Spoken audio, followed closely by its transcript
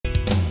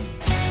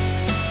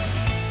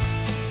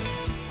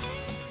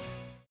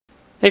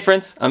Hey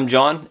friends, I'm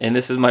John, and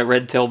this is my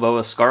red-tailed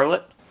boa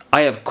scarlet.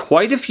 I have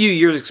quite a few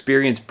years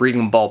experience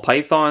breeding ball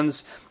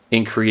pythons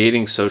and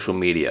creating social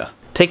media.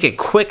 Take a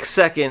quick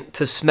second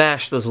to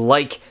smash those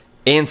like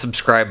and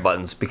subscribe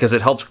buttons because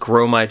it helps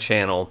grow my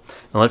channel.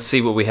 And let's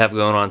see what we have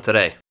going on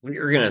today.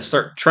 We're going to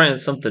start trying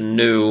something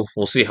new.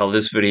 We'll see how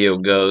this video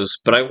goes,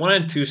 but I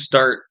wanted to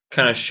start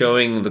kind of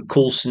showing the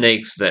cool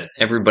snakes that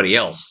everybody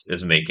else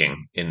is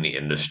making in the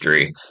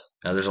industry.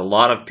 Now, there's a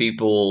lot of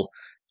people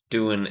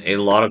doing a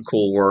lot of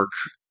cool work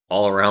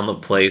all around the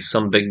place,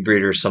 some big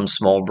breeders, some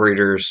small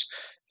breeders,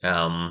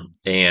 and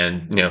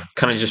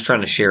kind of just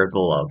trying to share the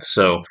love.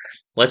 So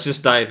let's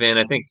just dive in.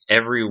 I think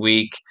every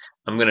week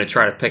I'm going to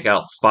try to pick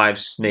out 5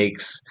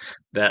 snakes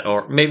that,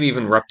 or maybe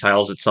even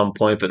reptiles at some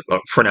point, but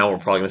for now we're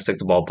probably going to stick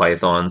to ball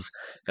pythons.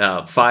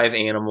 5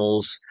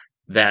 animals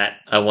that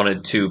I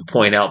wanted to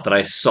point out that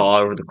I saw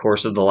over the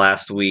course of the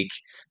last week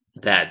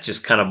that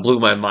just kind of blew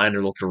my mind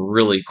or looked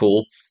really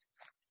cool.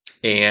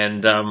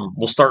 And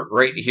we'll start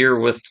right here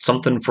with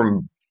something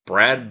from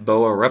Brad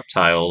Boa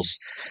Reptiles.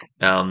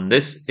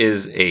 This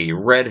is a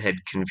redhead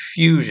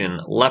confusion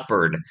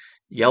leopard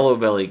yellow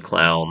belly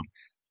clown.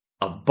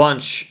 A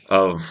bunch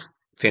of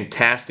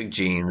fantastic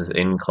genes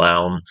in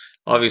clown.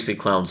 Obviously,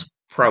 clown's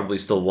probably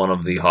still one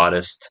of the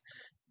hottest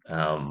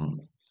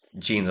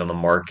genes on the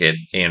market,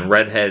 and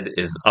redhead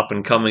is up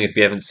and coming if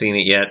you haven't seen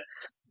it yet.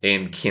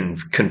 And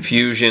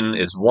confusion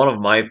is one of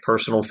my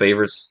personal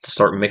favorites to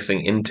start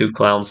mixing into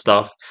clown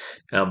stuff.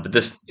 But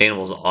this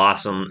animal is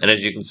awesome, and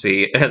as you can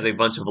see, it has a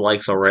bunch of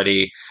likes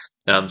already.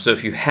 So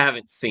if you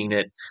haven't seen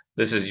it,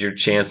 this is your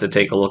chance to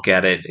take a look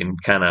at it and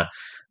kind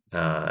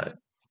of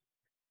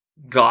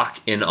gawk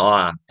in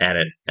awe at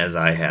it as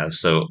I have.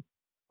 So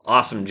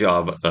awesome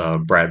job,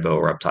 Brad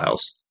Boa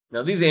Reptiles.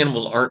 Now, these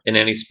animals aren't in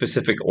any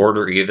specific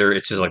order either.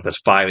 It's just like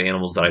there's 5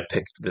 animals that I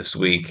picked this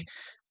week.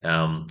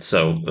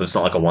 So it's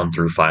not like a 1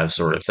 through 5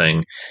 sort of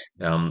thing.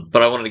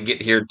 But I wanted to get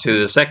here to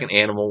the second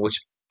animal, which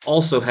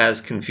also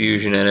has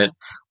confusion in it,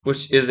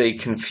 which is a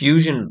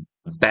confusion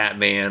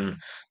Batman.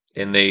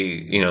 And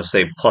they,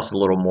 say plus a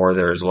little more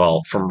there as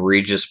well from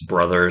Regis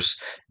Brothers.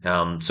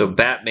 So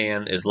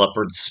Batman is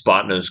leopard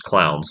spot nose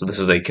clown. So this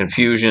is a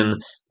confusion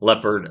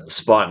leopard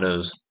spot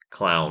nose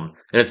clown,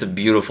 and it's a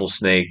beautiful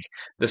snake.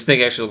 This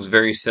snake actually looks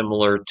very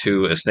similar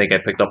to a snake I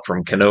picked up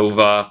from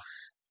Canova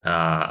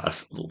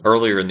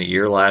earlier in the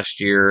year last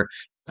year.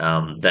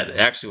 That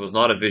actually was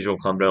not a visual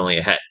clown, but only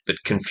a het. But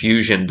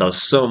confusion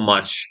does so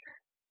much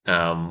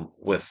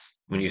with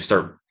when you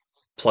start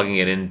plugging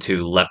it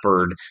into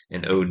leopard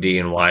and OD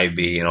and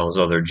YB and all those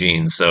other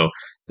genes. So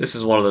this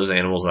is one of those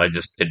animals that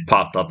it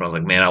popped up and I was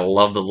like, man, I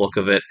love the look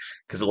of it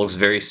because it looks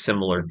very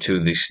similar to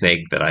the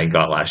snake that I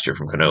got last year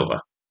from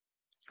Canova.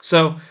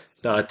 So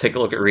take a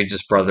look at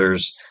Regis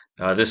Brothers.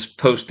 This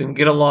post didn't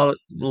get a lot of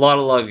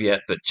love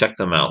yet, but check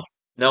them out.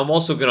 Now I'm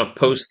also going to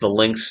post the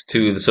links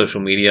to the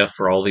social media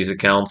for all these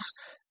accounts.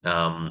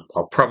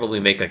 I'll probably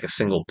make like a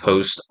single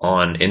post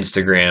on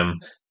Instagram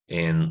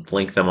and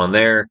link them on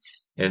there.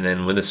 And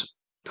then when this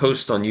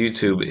post on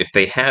YouTube, if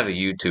they have a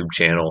YouTube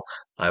channel,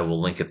 I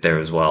will link it there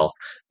as well.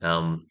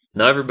 Now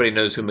everybody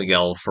knows who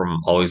Miguel from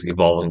Always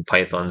Evolving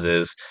Pythons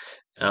is,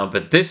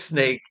 but this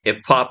snake,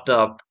 it popped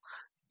up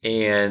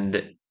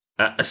and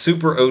a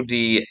super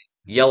OD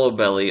yellow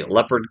belly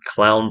leopard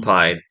clown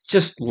pied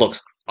just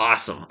looks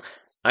awesome.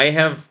 I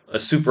have a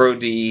super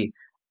OD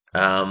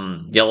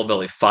yellow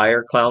belly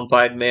fire clown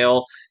pied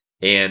male,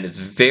 and it's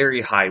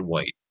very high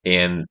white.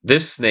 And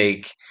this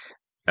snake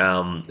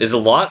is a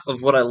lot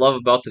of what I love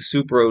about the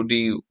super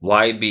OD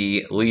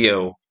YB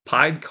Leo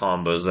pied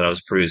combos that I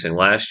was producing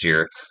last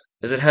year.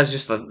 Is it has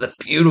just the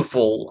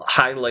beautiful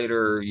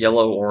highlighter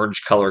yellow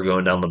orange color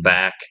going down the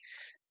back,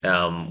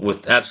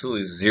 with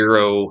absolutely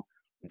zero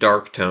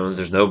dark tones.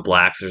 There's no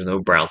blacks, there's no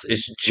browns.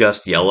 It's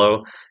just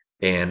yellow.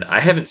 And I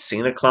haven't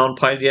seen a clown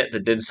pied yet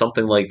that did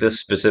something like this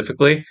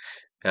specifically.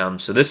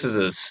 So this is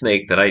a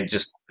snake that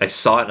I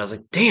saw it and I was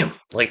like, damn,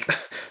 like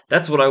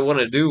that's what I want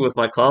to do with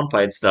my clown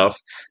pied stuff.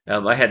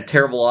 I had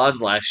terrible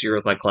odds last year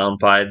with my clown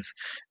pieds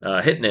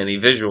hitting any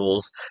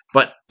visuals,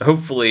 but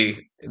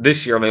hopefully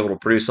this year I'm able to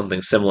produce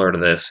something similar to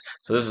this.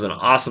 So this is an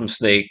awesome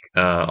snake.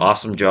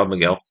 Awesome job,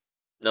 Miguel.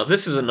 Now,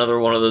 this is another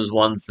one of those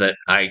ones that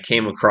I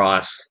came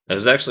across. It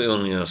was actually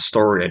only a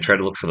story. I tried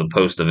to look for the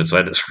post of it, so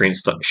I had to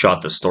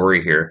screenshot the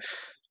story here.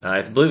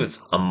 I believe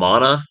it's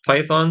Amana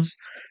pythons.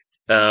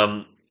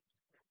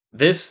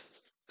 This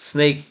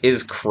snake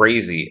is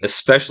crazy,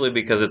 especially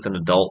because it's an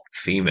adult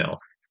female.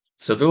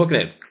 So they're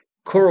looking at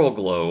coral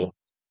glow,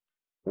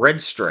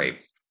 red stripe,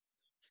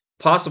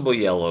 possible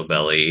yellow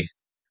belly,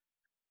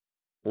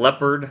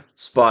 leopard,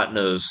 spot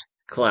nose,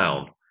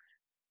 clown.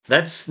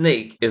 That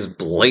snake is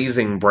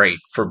blazing bright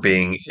for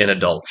being an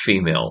adult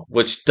female,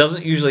 which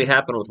doesn't usually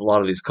happen with a lot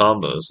of these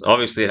combos.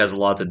 Obviously, it has a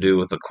lot to do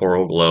with the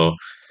coral glow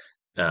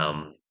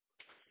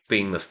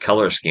being this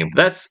color scheme.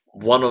 That's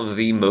one of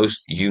the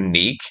most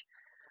unique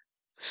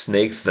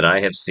snakes that I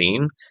have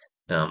seen,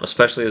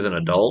 especially as an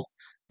adult.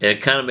 And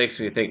it kind of makes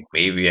me think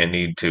maybe I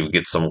need to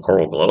get some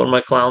coral glow in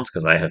my clowns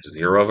because I have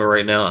zero of it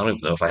right now. I don't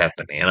even know if I have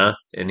banana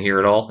in here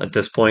at all at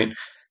this point.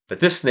 But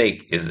this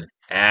snake is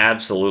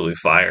absolutely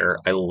fire.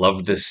 I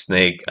love this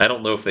snake. I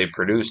don't know if they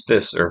produced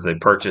this or if they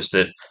purchased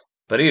it,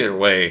 but either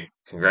way,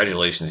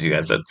 congratulations, you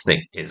guys. That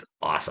snake is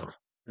awesome.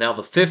 Now,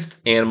 the fifth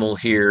animal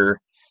here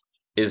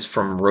is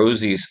from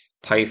Rosie's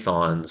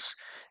Pythons.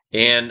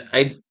 And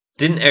I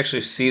didn't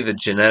actually see the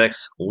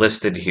genetics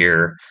listed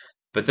here,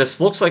 but this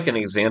looks like an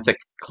Axanthic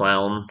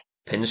clown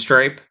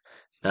pinstripe.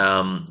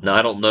 Now,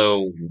 I don't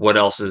know what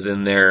else is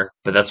in there,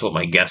 but that's what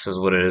my guess is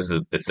what it is.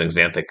 It's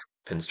Axanthic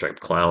pinstripe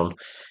clown,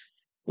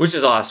 which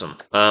is awesome.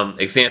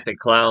 Axanthic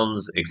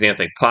clowns,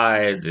 Axanthic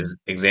pies,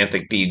 is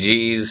Axanthic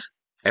DGs,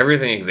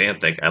 everything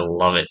Axanthic. I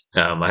love it.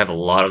 I have a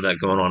lot of that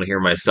going on here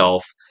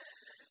myself.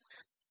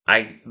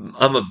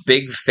 I'm a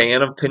big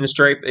fan of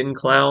pinstripe in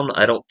clown.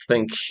 I don't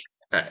think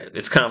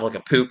it's kind of like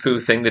a poo-poo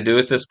thing to do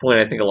at this point.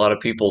 I think a lot of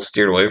people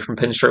steered away from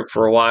pinstripe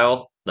for a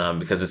while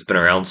because it's been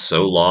around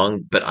so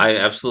long. But I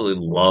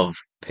absolutely love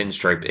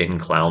pinstripe in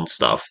clown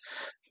stuff,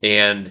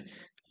 and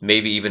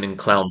maybe even in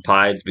clown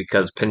pies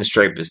because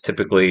pinstripe is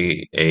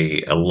typically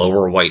a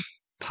lower white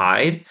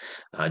pied,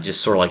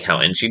 just sort of like how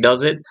Enchi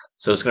does it.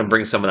 So it's going to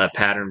bring some of that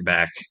pattern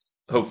back,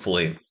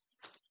 hopefully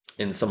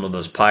in some of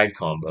those pied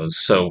combos.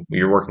 So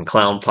you're working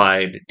clown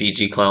pied,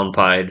 DG clown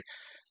pied.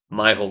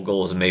 My whole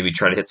goal is to maybe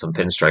try to hit some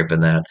pinstripe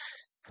in that.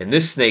 And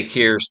this snake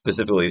here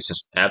specifically is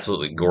just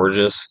absolutely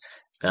gorgeous.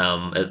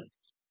 It,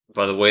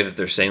 by the way that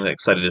they're saying, they're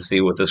excited to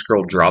see what this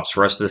girl drops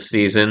for us this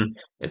season.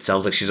 It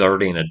sounds like she's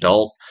already an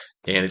adult,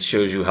 and it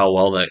shows you how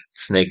well that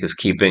snake is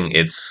keeping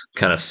its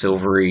kind of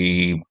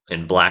silvery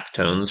and black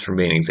tones from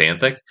being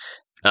xanthic.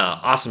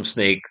 Awesome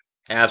snake.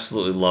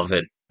 Absolutely love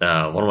it.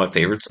 One of my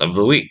favorites of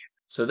the week.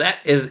 So that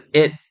is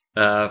it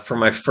for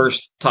my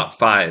first top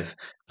five.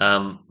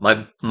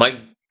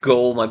 My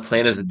goal, my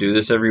plan is to do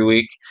this every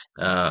week,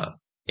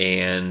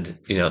 and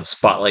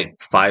spotlight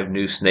five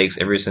new snakes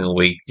every single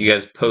week. You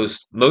guys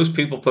post. Most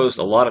people post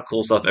a lot of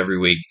cool stuff every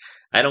week.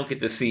 I don't get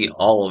to see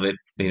all of it,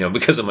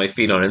 because of my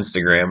feed on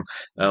Instagram,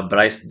 but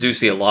I do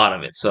see a lot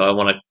of it. So I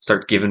want to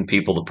start giving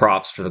people the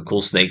props for the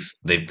cool snakes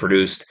they've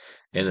produced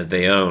and that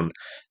they own.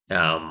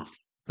 Um,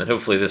 and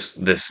hopefully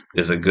this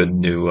is a good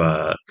new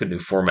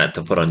format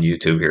to put on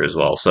YouTube here as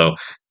well. So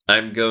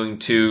I'm going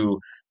to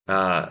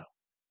uh,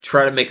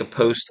 try to make a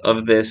post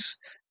of this,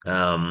 or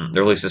at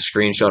least a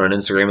screenshot on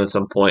Instagram at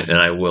some point, and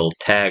I will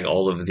tag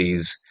all of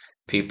these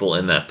people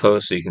in that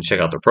post so you can check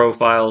out their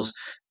profiles.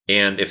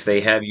 And if they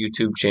have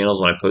YouTube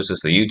channels, when I post this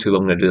to YouTube,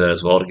 I'm going to do that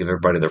as well to give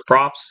everybody their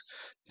props.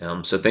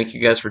 So thank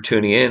you guys for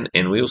tuning in,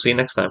 and we will see you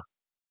next time.